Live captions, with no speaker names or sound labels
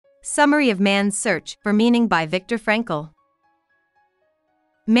Summary of Man's Search for Meaning by Victor Frankl.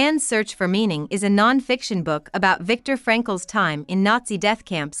 Man's Search for Meaning is a non-fiction book about Viktor Frankl's time in Nazi death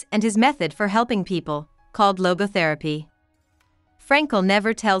camps and his method for helping people, called logotherapy. Frankl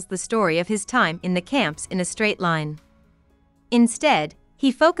never tells the story of his time in the camps in a straight line. Instead,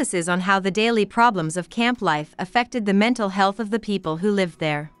 he focuses on how the daily problems of camp life affected the mental health of the people who lived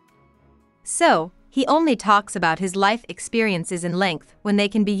there. So, he only talks about his life experiences in length when they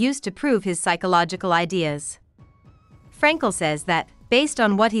can be used to prove his psychological ideas. Frankl says that, based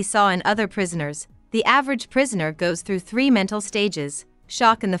on what he saw in other prisoners, the average prisoner goes through 3 mental stages: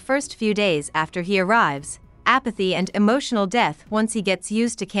 shock in the first few days after he arrives, apathy and emotional death once he gets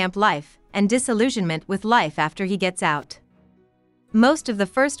used to camp life, and disillusionment with life after he gets out. Most of the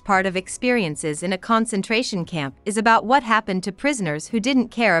first part of experiences in a concentration camp is about what happened to prisoners who didn't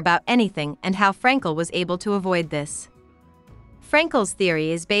care about anything and how Frankl was able to avoid this. Frankl's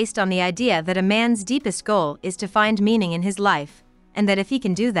theory is based on the idea that a man's deepest goal is to find meaning in his life, and that if he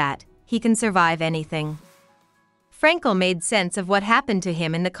can do that, he can survive anything. Frankl made sense of what happened to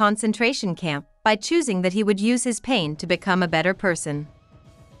him in the concentration camp by choosing that he would use his pain to become a better person.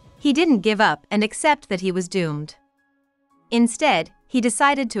 He didn't give up and accept that he was doomed. Instead, he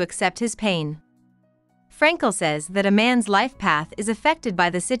decided to accept his pain. Frankl says that a man's life path is affected by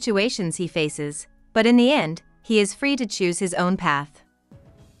the situations he faces, but in the end, he is free to choose his own path.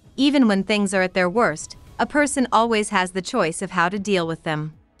 Even when things are at their worst, a person always has the choice of how to deal with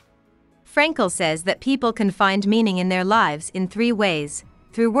them. Frankl says that people can find meaning in their lives in 3 ways: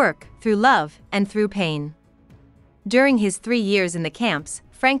 through work, through love, and through pain. During his 3 years in the camps,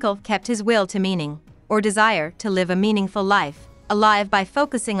 Frankl kept his will to meaning, or desire to live a meaningful life, alive by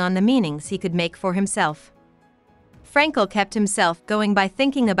focusing on the meanings he could make for himself. Frankl kept himself going by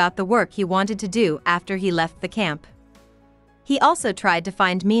thinking about the work he wanted to do after he left the camp. He also tried to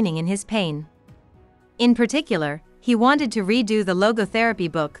find meaning in his pain. In particular, he wanted to redo the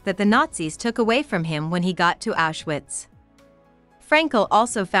logotherapy book that the Nazis took away from him when he got to Auschwitz. Frankl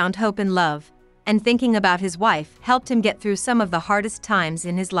also found hope in love, and thinking about his wife helped him get through some of the hardest times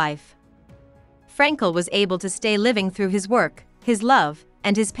in his life. Frankl was able to stay living through his work, his love,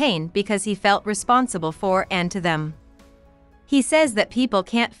 and his pain because he felt responsible for and to them. He says that people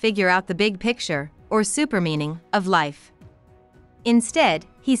can't figure out the big picture, or super meaning, of life. Instead,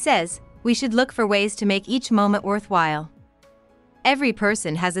 he says, we should look for ways to make each moment worthwhile. Every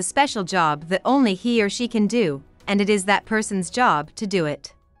person has a special job that only he or she can do, and it is that person's job to do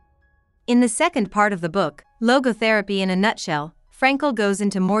it. In the second part of the book, Logotherapy in a Nutshell, Frankl goes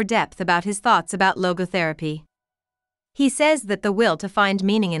into more depth about his thoughts about logotherapy. He says that the will to find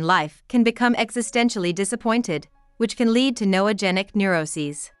meaning in life can become existentially disappointed, which can lead to noogenic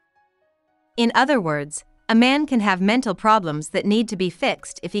neuroses. In other words, a man can have mental problems that need to be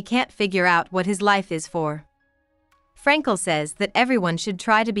fixed if he can't figure out what his life is for. Frankl says that everyone should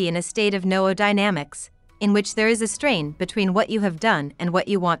try to be in a state of noodynamics, in which there is a strain between what you have done and what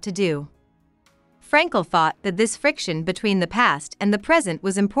you want to do. Frankl thought that this friction between the past and the present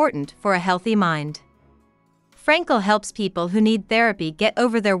was important for a healthy mind. Frankl helps people who need therapy get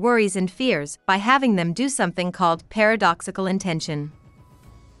over their worries and fears by having them do something called paradoxical intention.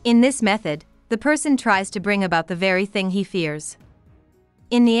 In this method, the person tries to bring about the very thing he fears.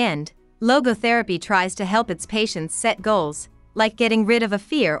 In the end, logotherapy tries to help its patients set goals, like getting rid of a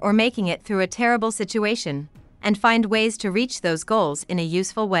fear or making it through a terrible situation, and find ways to reach those goals in a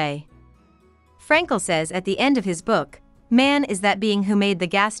useful way. Frankl says at the end of his book, man is that being who made the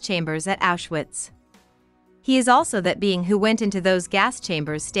gas chambers at Auschwitz. He is also that being who went into those gas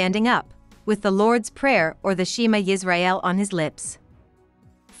chambers standing up, with the Lord's Prayer or the Shema Yisrael on his lips.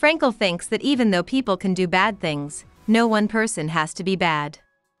 Frankl thinks that even though people can do bad things, no one person has to be bad.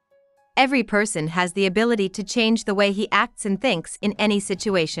 Every person has the ability to change the way he acts and thinks in any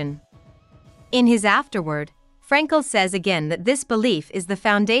situation. In his afterword, Frankl says again that this belief is the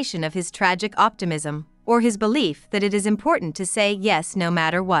foundation of his tragic optimism, or his belief that it is important to say yes no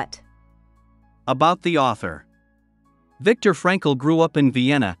matter what. About the author. Viktor Frankl grew up in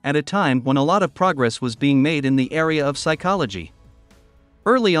Vienna at a time when a lot of progress was being made in the area of psychology.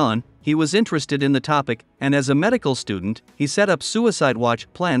 Early on, he was interested in the topic, and as a medical student, he set up suicide watch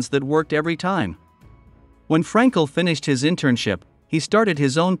plans that worked every time. When Frankl finished his internship, he started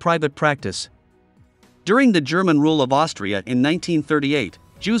his own private practice. During the German rule of Austria in 1938,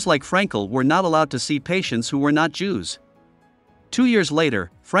 Jews like Frankl were not allowed to see patients who were not Jews. 2 years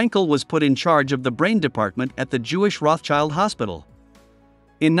later, Frankl was put in charge of the brain department at the Jewish Rothschild Hospital.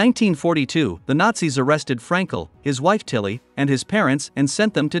 In 1942, the Nazis arrested Frankl, his wife Tilly, and his parents and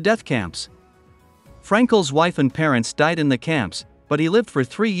sent them to death camps. Frankl's wife and parents died in the camps, but he lived for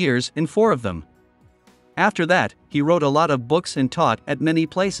 3 years in 4 of them. After that, he wrote a lot of books and taught at many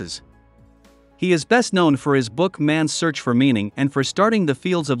places. He is best known for his book Man's Search for Meaning and for starting the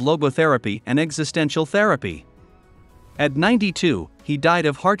fields of logotherapy and existential therapy. At 92, he died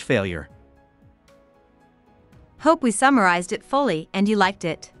of heart failure. Hope we summarized it fully and you liked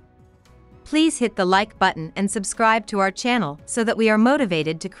it. Please hit the like button and subscribe to our channel so that we are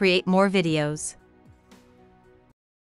motivated to create more videos.